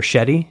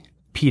Persichetti,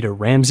 Peter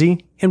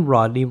Ramsey, and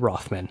Rodney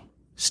Rothman.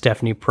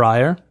 Stephanie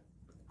Pryor,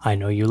 I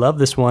know you love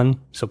this one,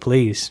 so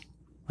please,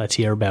 let's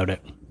hear about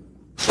it.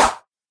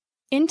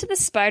 Into the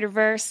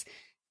Spider-Verse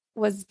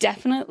was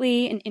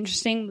definitely an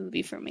interesting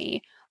movie for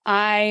me.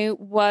 I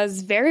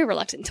was very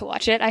reluctant to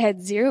watch it. I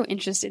had zero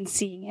interest in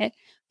seeing it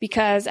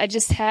because I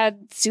just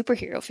had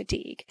superhero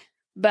fatigue.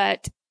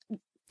 But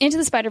Into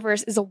the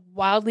Spider-Verse is a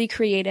wildly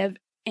creative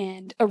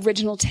and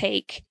original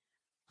take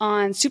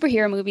on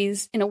superhero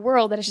movies in a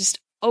world that is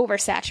just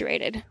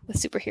oversaturated with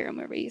superhero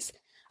movies.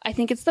 I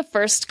think it's the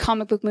first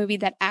comic book movie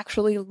that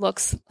actually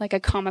looks like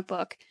a comic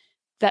book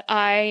that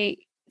I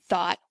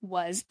thought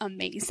was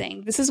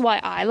amazing. This is why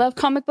I love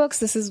comic books.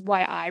 This is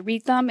why I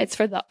read them. It's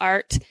for the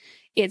art.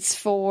 It's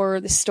for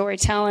the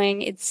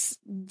storytelling. It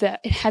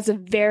has a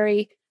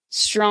very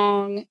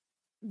strong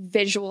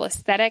visual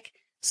aesthetic.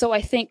 So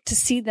I think to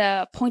see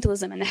the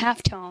pointillism and the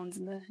halftones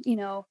and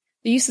the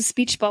use of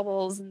speech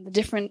bubbles and the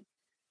different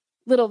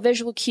little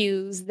visual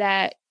cues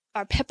that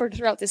are peppered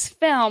throughout this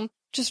film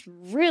just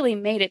really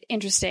made it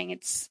interesting.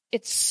 It's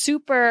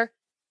super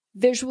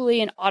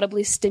visually and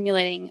audibly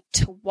stimulating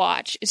to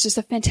watch. It's just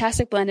a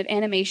fantastic blend of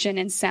animation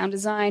and sound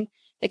design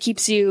that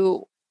keeps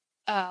you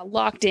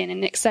locked in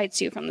and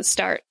excites you from the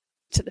start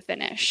to the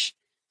finish.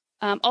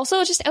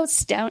 Also, just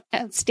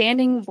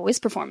outstanding voice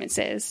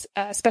performances.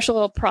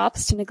 Special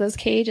props to Nicolas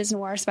Cage as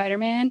Noir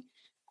Spider-Man.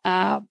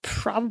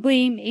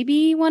 Probably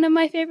maybe one of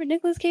my favorite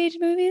Nicolas Cage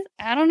movies.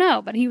 I don't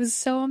know, but he was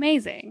so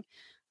amazing.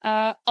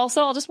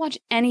 Also, I'll just watch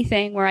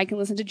anything where I can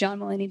listen to John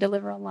Mulaney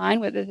deliver a line,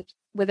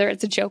 whether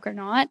it's a joke or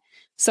not.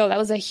 So that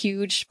was a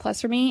huge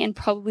plus for me and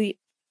probably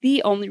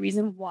the only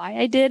reason why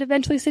I did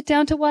eventually sit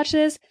down to watch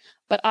this.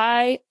 But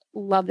I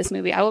love this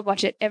movie. I would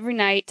watch it every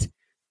night.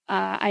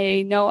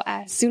 I know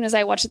as soon as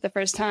I watched it the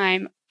first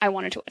time, I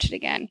wanted to watch it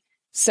again.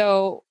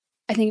 So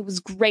I think it was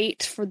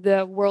great for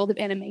the world of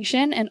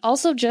animation and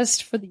also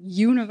just for the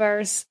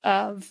universe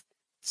of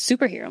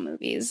superhero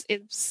movies.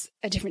 It's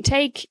a different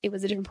take. It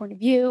was a different point of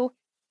view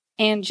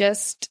and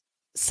just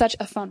such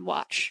a fun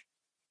watch.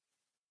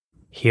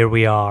 Here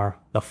we are,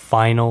 the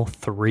final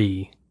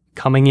 3.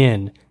 Coming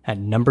in at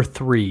number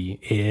 3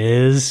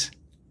 is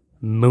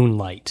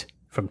Moonlight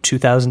from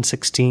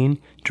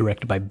 2016,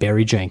 directed by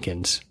Barry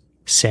Jenkins.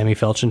 Sammy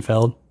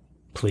Felchenfeld,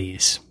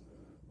 please.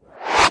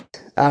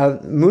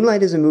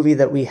 Moonlight is a movie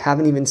that we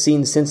haven't even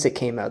seen since it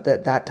came out,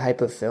 that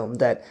type of film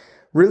that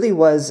really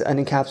was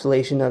an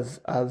encapsulation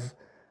of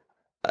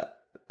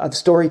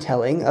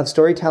storytelling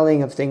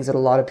of things that a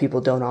lot of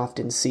people don't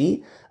often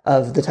see,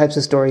 of the types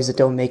of stories that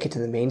don't make it to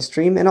the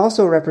mainstream, and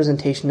also a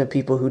representation of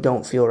people who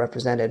don't feel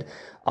represented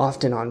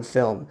often on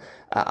film.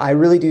 I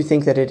really do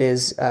think that it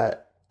is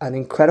an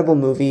incredible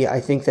movie.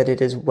 I think that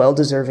it is well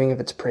deserving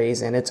of its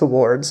praise and its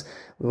awards.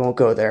 We won't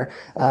go there.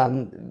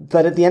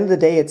 But at the end of the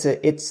day,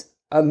 it's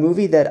a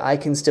movie that I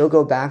can still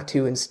go back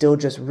to and still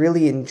just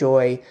really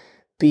enjoy,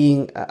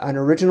 being an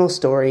original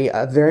story,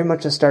 very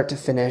much a start to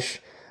finish,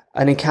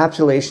 an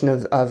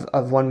encapsulation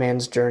of one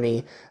man's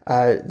journey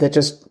that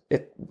just,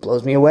 it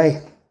blows me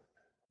away.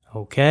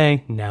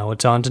 Okay, now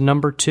it's on to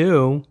number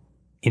 2,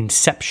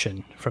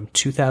 Inception from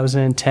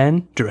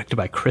 2010, directed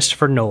by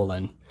Christopher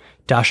Nolan.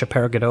 Dasha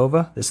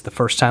Paragadova, this is the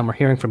first time we're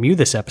hearing from you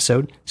this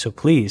episode, so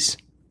please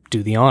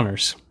do the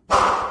honors.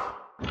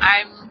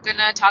 I'm going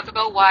to talk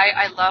about why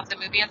I love the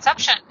movie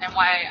Inception and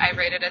why I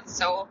rated it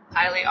so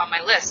highly on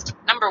my list.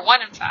 Number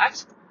 1, in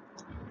fact,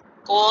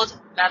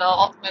 gold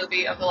medal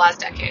movie of the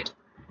last decade.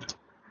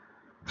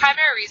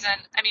 Primary reason,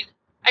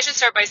 I should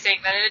start by saying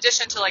that in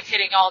addition to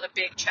hitting all the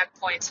big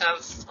checkpoints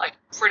of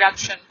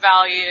production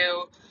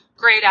value,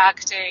 great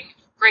acting,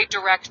 great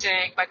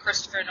directing by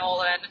Christopher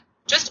Nolan,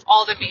 just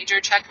all the major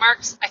check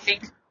marks, I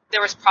think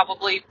there was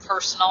probably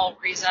personal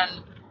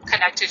reason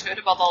connected to it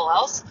above all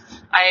else.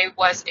 I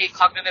was a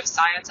cognitive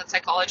science and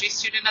psychology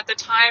student at the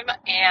time,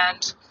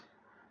 and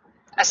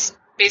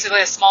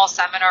basically a small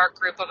seminar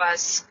group of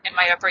us in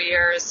my upper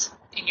years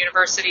in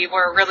university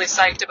were really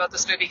psyched about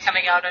this movie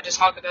coming out and to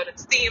talk about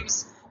its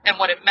themes and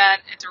what it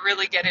meant and to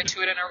really get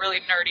into it in a really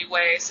nerdy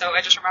way. So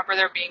I just remember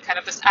there being kind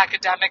of this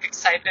academic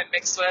excitement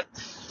mixed with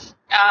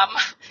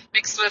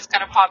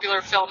kind of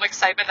popular film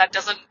excitement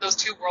those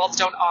two worlds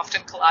don't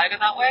often collide in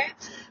that way.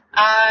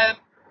 I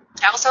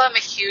also am a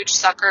huge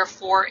sucker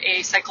for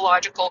a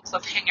psychological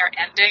cliffhanger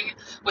ending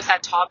with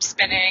that top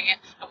spinning.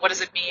 And what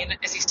does it mean?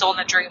 Is he still in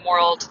the dream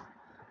world?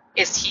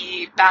 Is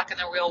he back in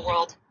the real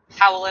world?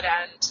 How will it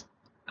end?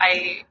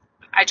 I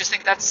just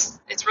think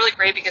it's really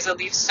great because it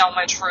leaves so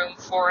much room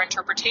for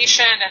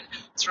interpretation and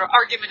sort of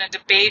argument and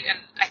debate. And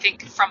I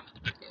think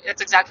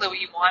it's exactly what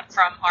you want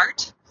from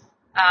art.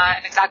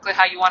 And exactly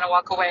how you want to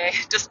walk away,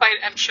 despite,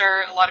 I'm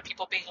sure, a lot of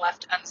people being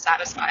left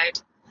unsatisfied.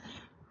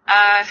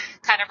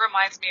 Kind of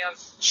reminds me of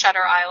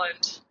Shutter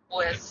Island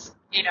with,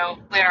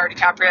 Leonardo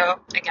DiCaprio.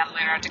 Again,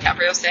 Leonardo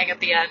DiCaprio saying at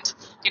the end,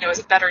 is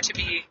it better to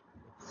be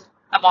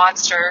a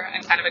monster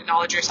and kind of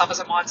acknowledge yourself as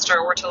a monster,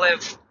 or to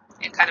live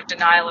in kind of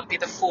denial and be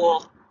the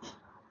fool?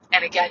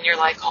 And again, you're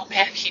like, oh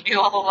man, he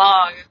knew all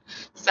along.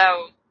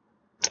 So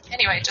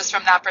anyway, just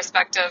from that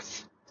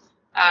perspective,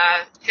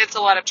 hits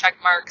a lot of check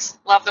marks.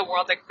 Love the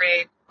world they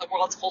create. The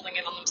world's holding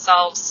in on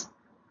themselves.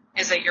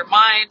 Is it your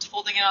mind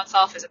holding in on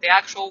itself? Is it the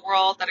actual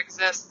world that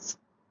exists?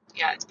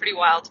 Yeah, it's pretty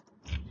wild.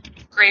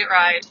 Great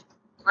ride.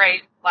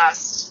 Great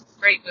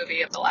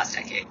movie of the last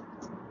decade.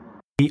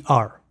 We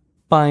are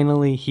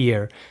finally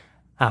here.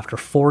 After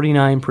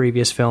 49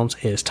 previous films,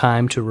 it is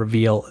time to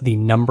reveal the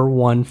number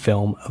 1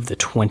 film of the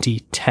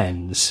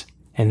 2010s.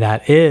 And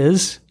that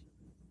is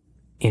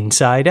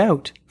Inside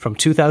Out from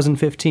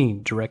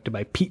 2015, directed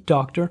by Pete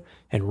Docter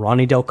and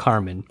Ronnie Del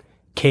Carmen.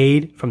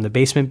 Cade, from the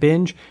Basement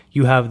Binge,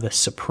 you have the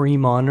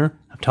supreme honor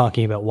of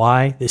talking about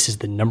why this is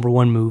the number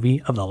 1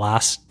 movie of the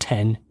last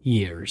 10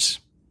 years.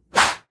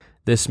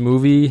 This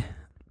movie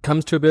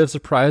comes to a bit of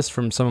surprise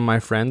from some of my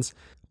friends,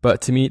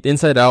 but to me,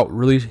 Inside Out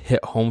really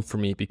hit home for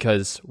me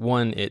because,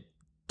 one, it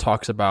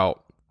talks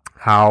about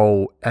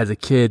how as a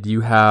kid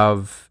you're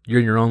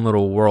in your own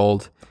little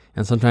world,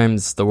 and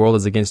sometimes the world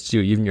is against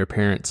you, even your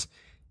parents.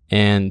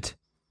 And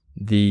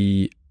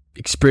the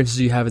experiences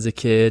you have as a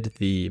kid,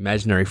 the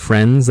imaginary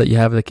friends that you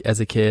have as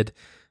a kid,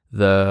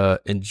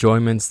 the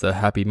enjoyments, the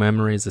happy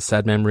memories, the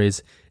sad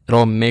memories, it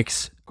all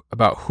makes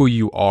about who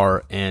you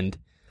are. And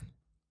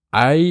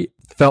I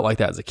felt like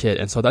that as a kid.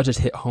 And so that just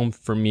hit home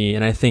for me.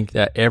 And I think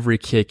that every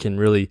kid can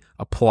really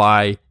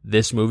apply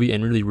this movie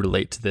and really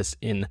relate to this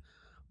in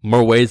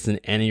more ways than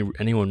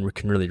anyone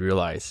can really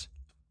realize.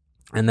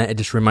 And that it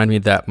just reminded me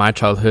that my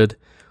childhood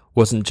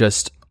wasn't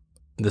just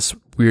this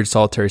weird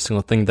solitary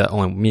single thing that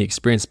only me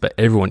experienced, but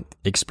everyone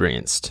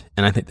experienced.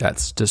 And I think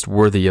that's just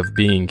worthy of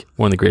being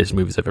one of the greatest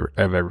movies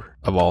ever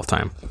of all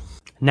time.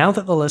 Now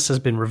that the list has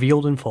been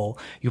revealed in full,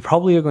 you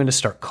probably are going to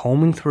start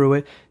combing through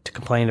it to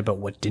complain about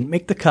what didn't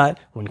make the cut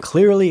when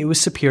clearly it was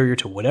superior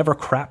to whatever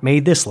crap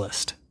made this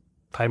list.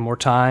 If I had more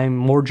time,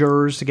 more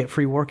jurors to get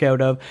free work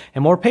out of,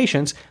 and more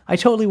patience, I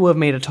totally would have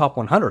made a top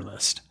 100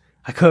 list.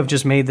 I could have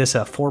just made this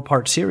a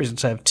 4-part series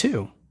instead of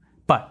 2.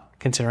 But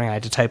considering I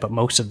had to type up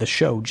most of the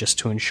show just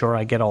to ensure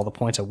I get all the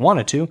points I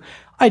wanted to,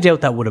 I doubt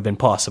that would have been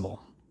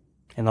possible.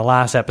 In the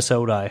last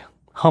episode, I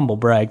Humble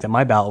brag that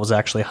my ballot was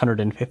actually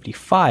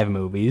 155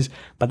 movies,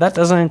 but that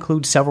doesn't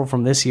include several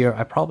from this year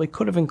I probably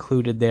could have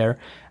included there,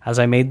 as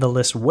I made the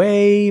list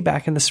way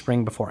back in the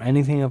spring before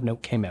anything of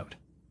note came out.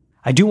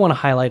 I do want to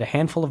highlight a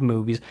handful of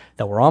movies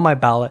that were on my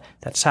ballot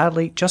that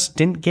sadly just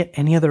didn't get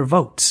any other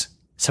votes.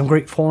 Some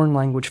great foreign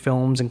language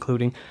films,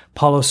 including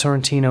Paulo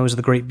Sorrentino's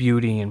The Great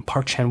Beauty and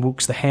Park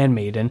Chan-wook's The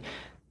Handmaiden,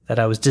 that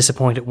I was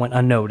disappointed went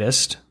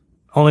unnoticed.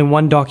 Only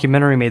one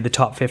documentary made the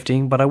top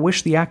 15, but I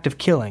wish The Act of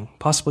Killing,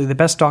 possibly the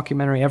best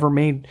documentary ever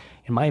made,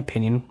 in my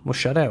opinion, was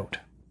shut out.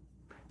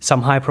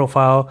 Some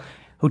high-profile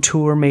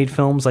auteur made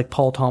films like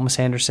Paul Thomas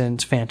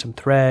Anderson's Phantom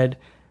Thread,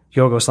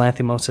 Yorgos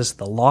Lanthimos'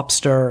 The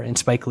Lobster, and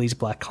Spike Lee's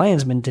Black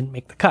Klansman didn't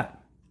make the cut.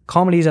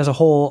 Comedies as a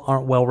whole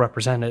aren't well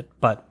represented,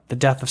 but The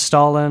Death of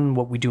Stalin,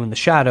 What We Do in the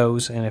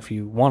Shadows, and if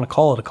you want to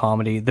call it a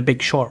comedy, The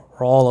Big Short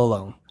were all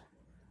alone.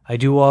 I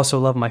do also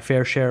love my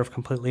fair share of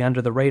completely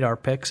under-the-radar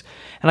picks,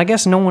 and I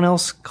guess no one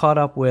else caught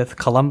up with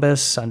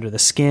Columbus, Under the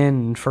Skin,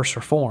 and First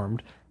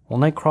Reformed, while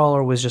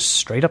Nightcrawler was just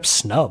straight-up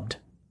snubbed.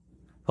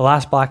 The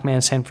Last Black Man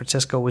in San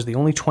Francisco was the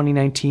only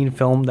 2019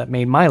 film that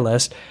made my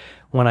list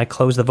when I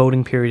closed the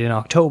voting period in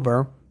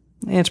October,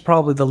 and it's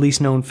probably the least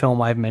known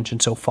film I've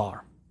mentioned so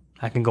far.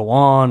 I can go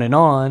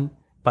on,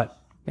 but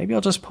maybe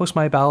I'll just post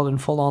my ballot in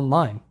full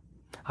online.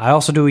 I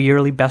also do a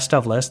yearly best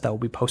of list that will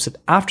be posted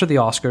after the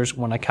Oscars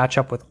when I catch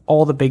up with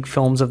all the big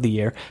films of the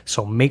year,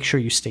 so make sure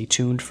you stay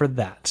tuned for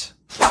that.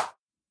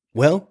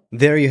 Well,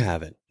 there you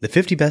have it. The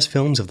 50 best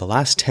films of the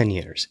last 10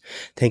 years.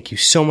 Thank you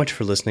so much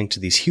for listening to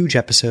these huge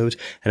episodes,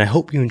 and I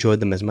hope you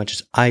enjoyed them as much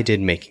as I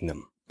did making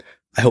them.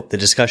 I hope the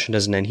discussion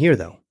doesn't end here,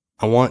 though.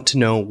 I want to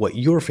know what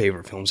your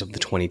favorite films of the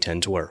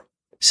 2010s were.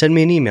 Send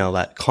me an email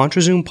at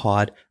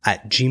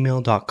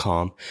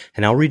contrazoompod@gmail.com,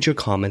 and I'll read your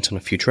comments on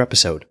a future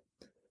episode.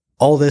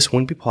 All this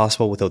wouldn't be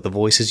possible without the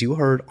voices you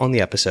heard on the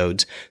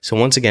episodes, so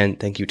once again,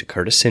 thank you to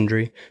Curtis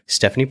Sindri,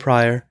 Stephanie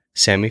Pryor,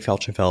 Sammy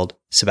Felchenfeld,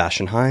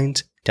 Sebastian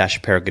Hines, Dasha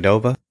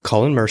Paragodova,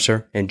 Colin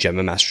Mercer, and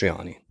Gemma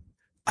Mastriani.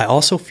 I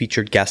also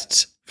featured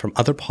guests from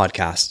other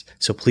podcasts,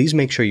 so please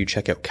make sure you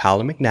check out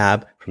Callum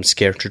McNabb from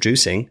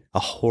Scareintroducing, a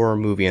horror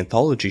movie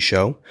anthology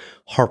show,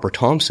 Harper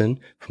Thompson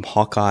from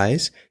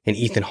Hawkeyes, an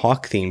Ethan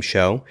Hawke themed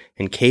show,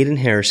 and Caden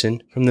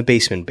Harrison from The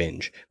Basement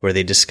Binge, where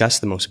they discuss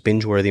the most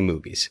binge-worthy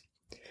movies.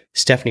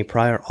 Stephanie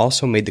Pryor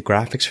also made the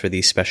graphics for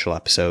these special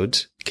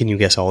episodes. Can you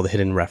guess all the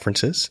hidden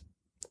references?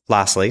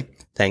 Lastly,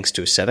 thanks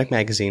to Aesthetic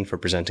Magazine for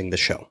presenting the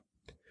show.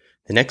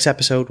 The next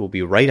episode will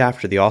be right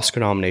after the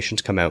Oscar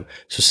nominations come out,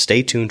 so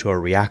stay tuned to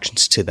our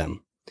reactions to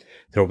them.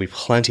 There will be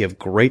plenty of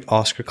great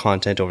Oscar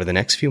content over the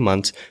next few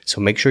months, so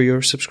make sure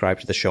you're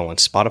subscribed to the show on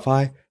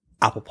Spotify,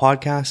 Apple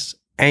Podcasts,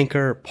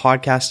 Anchor,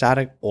 Podcast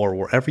Addict, or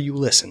wherever you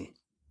listen.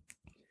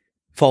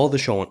 Follow the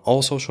show on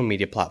all social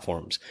media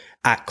platforms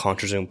at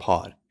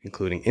ContraZoomPod,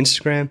 including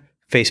Instagram,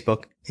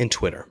 Facebook, and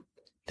Twitter.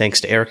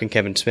 Thanks to Eric and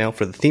Kevin Smale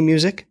for the theme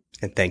music,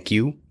 and thank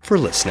you for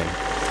listening.